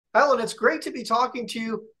Helen, it's great to be talking to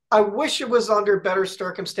you. I wish it was under better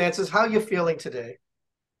circumstances. How are you feeling today?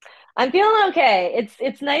 I'm feeling okay.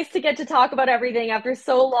 It's nice to get to talk about everything after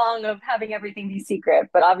so long of having everything be secret.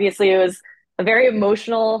 But obviously, it was a very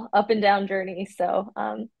emotional up and down journey. So,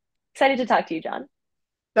 excited to talk to you, John.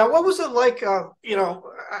 Now, what was it like? I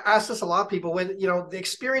ask this a lot of people when, they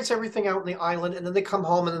experience everything out on the island and then they come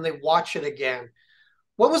home and then they watch it again.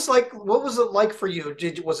 What was it like for you?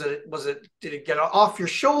 Did it get off your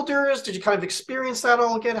shoulders? Did you kind of experience that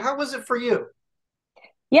all again? How was it for you?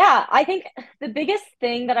 Yeah, I think the biggest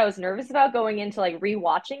thing that I was nervous about going into like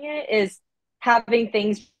rewatching it is having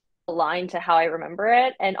things aligned to how I remember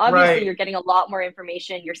it. And obviously, Right. you're getting a lot more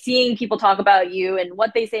information. You're seeing people talk about you and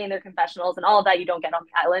what they say in their confessionals and all of that you don't get on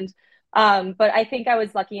the island. But I think I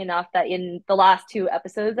was lucky enough that in the last two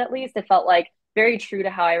episodes, at least, it felt like very true to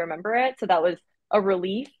how I remember it. So that was a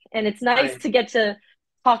relief. And it's nice Right. to get to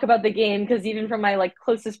talk about the game because even from my like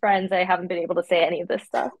closest friends, I haven't been able to say any of this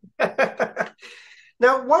stuff.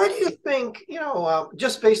 Now, why do you think,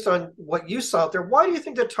 just based on what you saw out there, why do you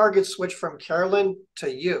think the target switched from Carolyn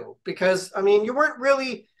to you? Because I mean, you weren't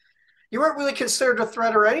really considered a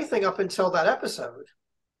threat or anything up until that episode.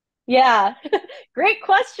 Yeah, great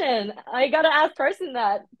question. I gotta ask Carson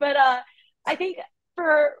that. But I think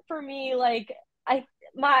for me, like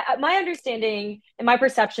my understanding and my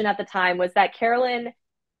perception at the time was that Carolyn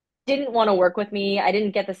didn't want to work with me. I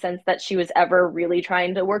didn't get the sense that she was ever really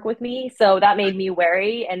trying to work with me. So that made me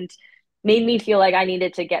wary and made me feel like I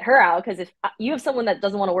needed to get her out because if you have someone that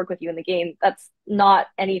doesn't want to work with you in the game, that's not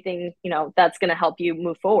anything, that's going to help you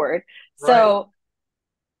move forward. Right. So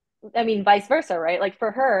I mean, vice versa, right? Like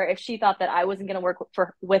for her, if she thought that I wasn't going to work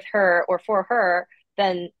with her or for her,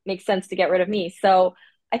 then makes sense to get rid of me. So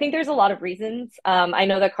I think there's a lot of reasons. I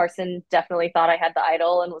know that Carson definitely thought I had the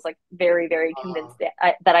idol and was like very, very Uh, convinced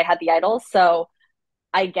that I had the idol. So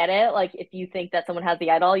I get it. Like if you think that someone has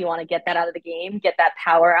the idol, you want to get that out of the game, get that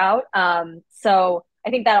power out. So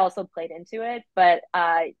I think that also played into it. But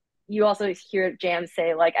you also hear Jam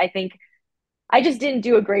say, like, I think I just didn't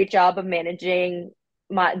do a great job of managing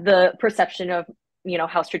the perception of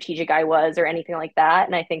how strategic I was or anything like that,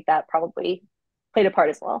 and I think that probably played a part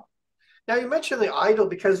as well. Now you mentioned the idol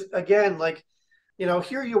because again, like,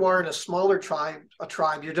 here you are in a smaller tribe,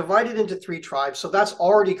 you're divided into three tribes, so that's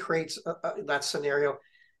already creates that scenario.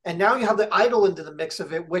 And now you have the idol into the mix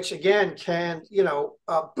of it, which again can,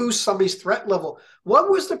 boost somebody's threat level. What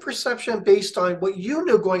was the perception based on what you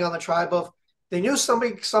knew going on the tribe of they knew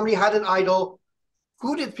somebody had an idol?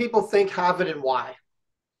 Who did people think have it and why?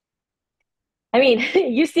 I mean,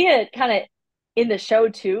 you see it kind of in the show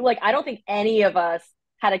too. Like, I don't think any of us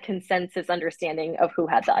had a consensus understanding of who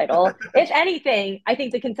had the idol. If anything, I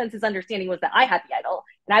think the consensus understanding was that I had the idol,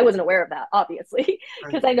 and I wasn't aware of that, obviously,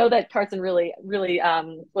 Right. because I know that Carson really, really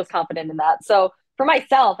was confident in that. So for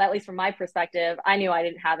myself, at least from my perspective, I knew I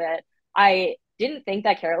didn't have it. I didn't think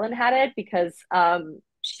that Carolyn had it because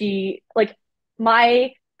she like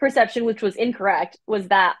my perception, which was incorrect, was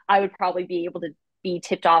that I would probably be able to be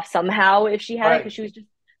tipped off somehow if she had it Right. because she was just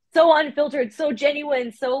so unfiltered, so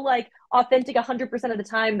genuine, so like authentic 100% of the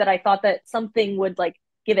time that I thought that something would like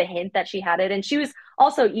give a hint that she had it. And she was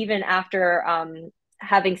also even after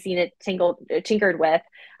having seen it tinkered with,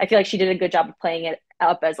 I feel like she did a good job of playing it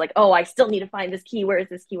up as like, oh, I still need to find this key. Where is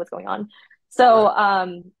this key? What's going on? So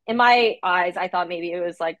Right. in my eyes, I thought maybe it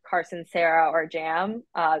was like Carson, Sarah, or Jam.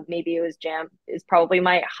 Maybe it was Jam is probably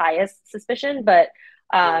my highest suspicion, but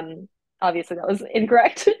Right. um, obviously that was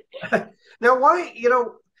incorrect. Now,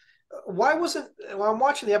 why wasn't when I'm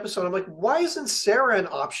watching the episode, I'm like, why isn't Sarah an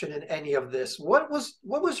option in any of this? What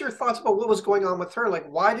was your thoughts about what was going on with her? Like,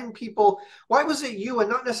 why was it you and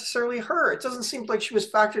not necessarily her? It doesn't seem like she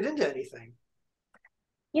was factored into anything.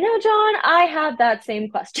 John, I have that same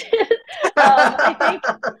question. I think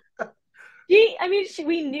I mean,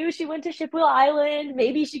 we knew she went to Shipwheel Island.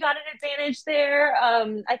 Maybe she got an advantage there.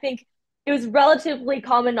 I think it was relatively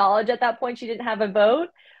common knowledge at that point she didn't have a vote.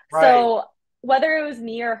 Right. So whether it was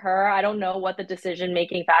me or her, I don't know what the decision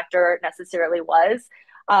making factor necessarily was.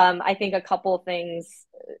 I think a couple things.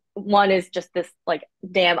 One is just this like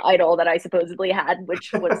damn idol that I supposedly had,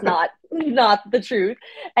 which was not the truth.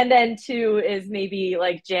 And then two is maybe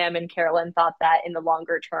like Jam and Carolyn thought that in the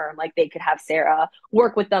longer term, like they could have Sarah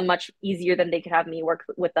work with them much easier than they could have me work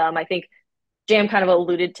with them. I think Jam kind of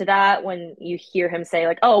alluded to that when you hear him say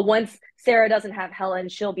like, "Oh, once Sarah doesn't have Helen,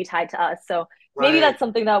 she'll be tied to us." So maybe Right. that's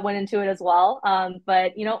something that went into it as well.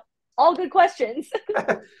 But all good questions.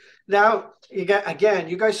 Now, you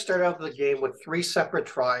guys start out the game with three separate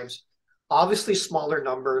tribes, obviously smaller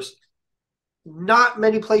numbers, not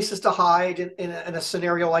many places to hide in a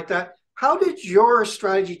scenario like that. How did your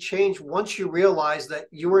strategy change once you realized that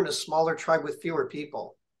you were in a smaller tribe with fewer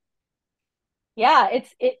people? Yeah,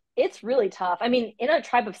 it's really tough. I mean, in a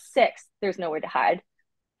tribe of six, there's nowhere to hide.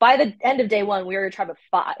 By the end of day one, we were a tribe of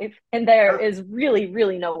five, and there Yeah, is really,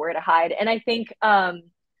 really nowhere to hide. And I think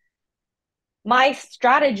my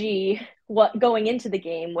strategy, what going into the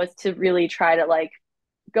game, was to really try to like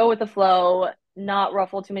go with the flow, not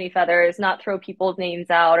ruffle too many feathers, not throw people's names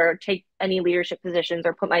out or take any leadership positions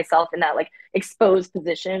or put myself in that like exposed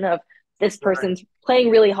position of this right. person's playing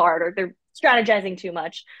really hard or they're strategizing too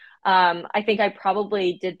much. I think I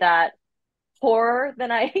probably did that poorer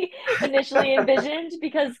than I initially envisioned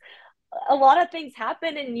because a lot of things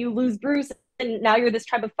happen and you lose Bruce and now you're this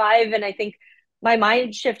tribe of five. And I think my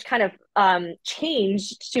mind shift kind of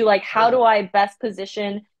changed to like, how Right. do I best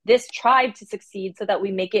position this tribe to succeed so that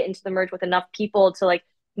we make it into the merge with enough people to like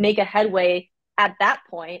make a headway at that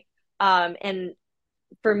point. And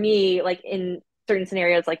for me, like in certain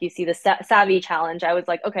scenarios, like you see the savvy challenge, I was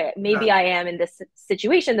like, okay, Yeah. maybe I am in this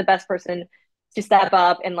situation the best person to step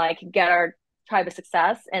up and like get our tribe a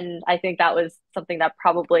success. And I think that was something that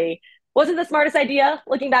probably wasn't the smartest idea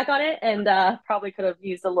looking back on it, and probably could have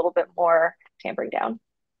used a little bit more tampering down.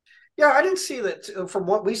 Yeah, I didn't see that from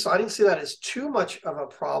what we saw. I didn't see that as too much of a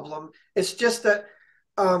problem. It's just that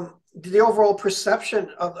the overall perception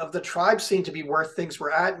of the tribe seemed to be where things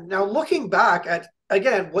were at. Now, looking back at,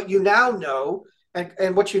 again, what you now know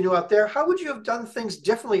and what you knew out there, how would you have done things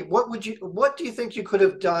differently? What do you think you could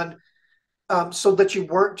have done so that you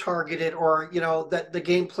weren't targeted or, that the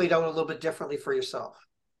game played out a little bit differently for yourself?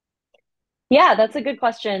 Yeah, that's a good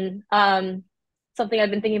question. Something I've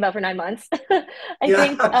been thinking about for 9 months. I Yeah.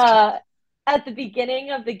 think at the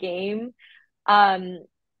beginning of the game, um,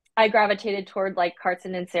 I gravitated toward like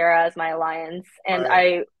Carson and Sarah as my alliance, and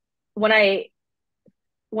Right. when I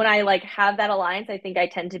when I like have that alliance, I think I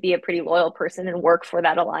tend to be a pretty loyal person and work for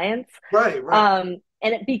that alliance. Right. Right.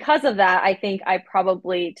 And because of that, I think I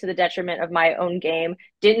probably, to the detriment of my own game,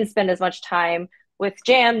 didn't spend as much time with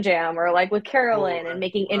Jam Jam or like with Oh, Carolyn and right.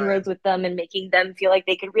 making Right. inroads with them and making them feel like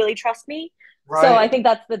they could really trust me. So I Right. think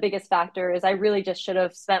that's the biggest factor is I really just should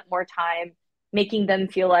have spent more time making them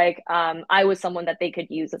feel like I was someone that they could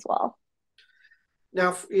use as well.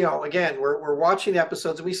 Now, again, we're watching the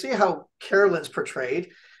episodes and we see how Carolyn's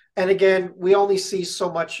portrayed. And again, we only see so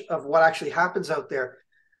much of what actually happens out there.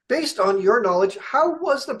 Based on your knowledge, how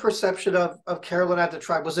was the perception of Carolyn at the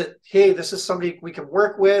tribe? Was it, hey, this is somebody we can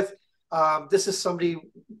work with? This is somebody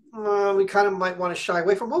we kind of might want to shy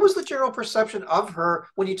away from. What was the general perception of her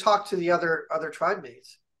when you talk to the other tribe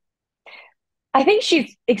mates? I think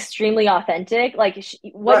she's extremely authentic. Like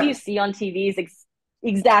what you Right. see on TV is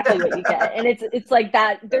exactly what you get, and it's like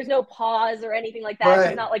that. There's no pause or anything like that.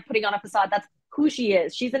 She's Right. not like putting on a facade. That's who she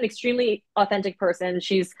is. She's an extremely authentic person.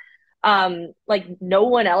 She's like no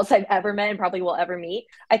one else I've ever met and probably will ever meet.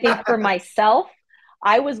 I think for myself,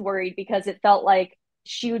 I was worried because it felt like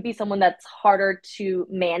she would be someone that's harder to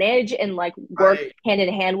manage and like work Right. hand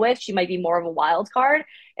in hand with. She might be more of a wild card,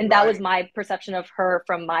 and that was Right. my perception of her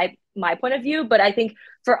from my point of view. But I think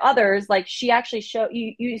for others, like she actually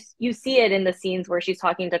you see it in the scenes where she's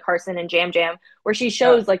talking to Carson and Jam Jam, where she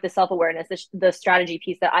Yeah. shows like the self awareness, the strategy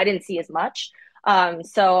piece that I didn't see as much.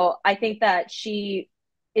 So I think that she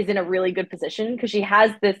is in a really good position because she has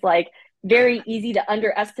this like very easy to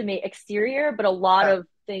underestimate exterior, but a lot Yeah. of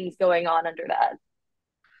things going on under that.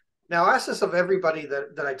 Now, I ask this of everybody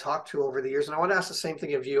that I talk to over the years, and I want to ask the same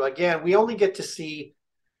thing of you. Again, we only get to see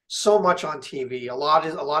so much on TV. A lot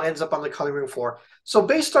ends up on the cutting room floor. So,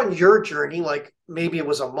 based on your journey, like maybe it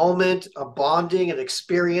was a moment, a bonding, an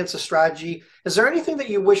experience, a strategy. Is there anything that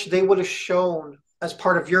you wish they would have shown as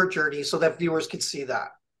part of your journey so that viewers could see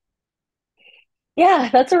that? Yeah,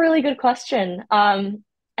 that's a really good question.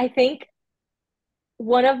 I think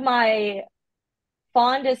one of my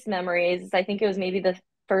fondest memories, I think it was maybe the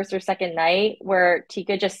first or second night where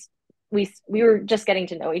Tika just we were just getting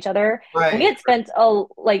to know each other. And we Right. had spent a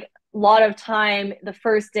like lot of time the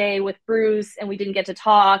first day with Bruce and we didn't get to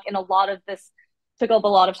talk and a lot of this took up a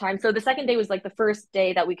lot of time. So the second day was like the first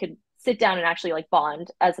day that we could sit down and actually like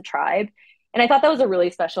bond as a tribe. And I thought that was a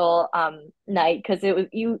really special night because it was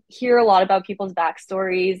you hear a lot about people's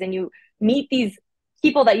backstories and you meet these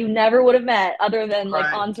people that you never would have met other than like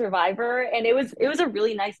Right. on Survivor. And it was a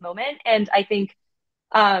really nice moment. And I think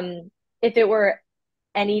if it were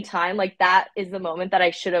any time, like that is the moment that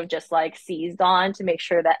I should have just like seized on to make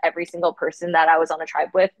sure that every single person that I was on a tribe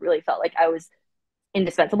with really felt like I was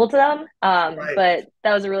indispensable to them. Right. But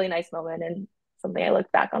that was a really nice moment and something I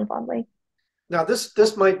look back on fondly. Now,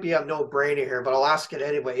 this might be a no-brainer here, but I'll ask it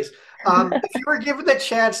anyways. If you were given the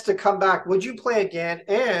chance to come back, would you play again?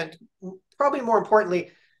 And probably more importantly,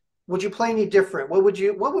 would you play any different? What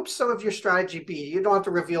would some of your strategy be? You don't have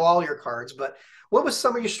to reveal all your cards, but what would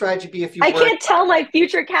some of your strategy be if you I were? can't tell my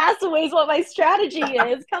future castaways what my strategy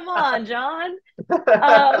is. Come on, John.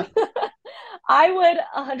 Um, I would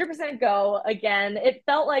 100% go again. It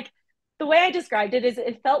felt like the way I described it is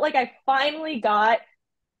it felt like I finally got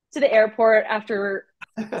to the airport after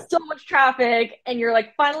so much traffic and you're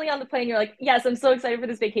like finally on the plane. You're like, yes, I'm so excited for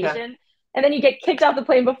this Yeah. vacation. And then you get kicked off the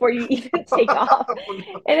plane before you even take off.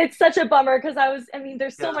 And it's such a bummer because I mean,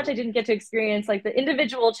 there's so Yeah. much I didn't get to experience, like the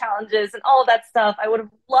individual challenges and all of that stuff. I would have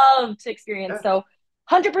loved to experience. Yeah. So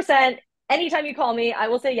 100%, anytime you call me, I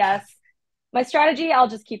will say yes. My strategy, I'll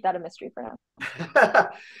just keep that a mystery for now.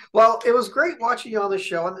 Well, it was great watching you on the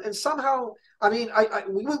show, and somehow, I mean,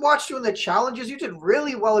 we watched you in the challenges. You did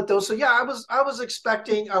really well at those. So yeah, I was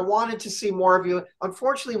expecting, I wanted to see more of you.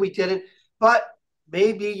 Unfortunately, we didn't, but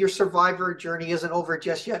maybe your survivor journey isn't over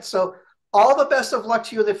just yet. So all the best of luck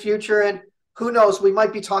to you in the future, and who knows, we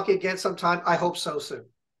might be talking again sometime. I hope so soon.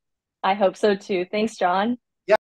 I hope so too. Thanks, John.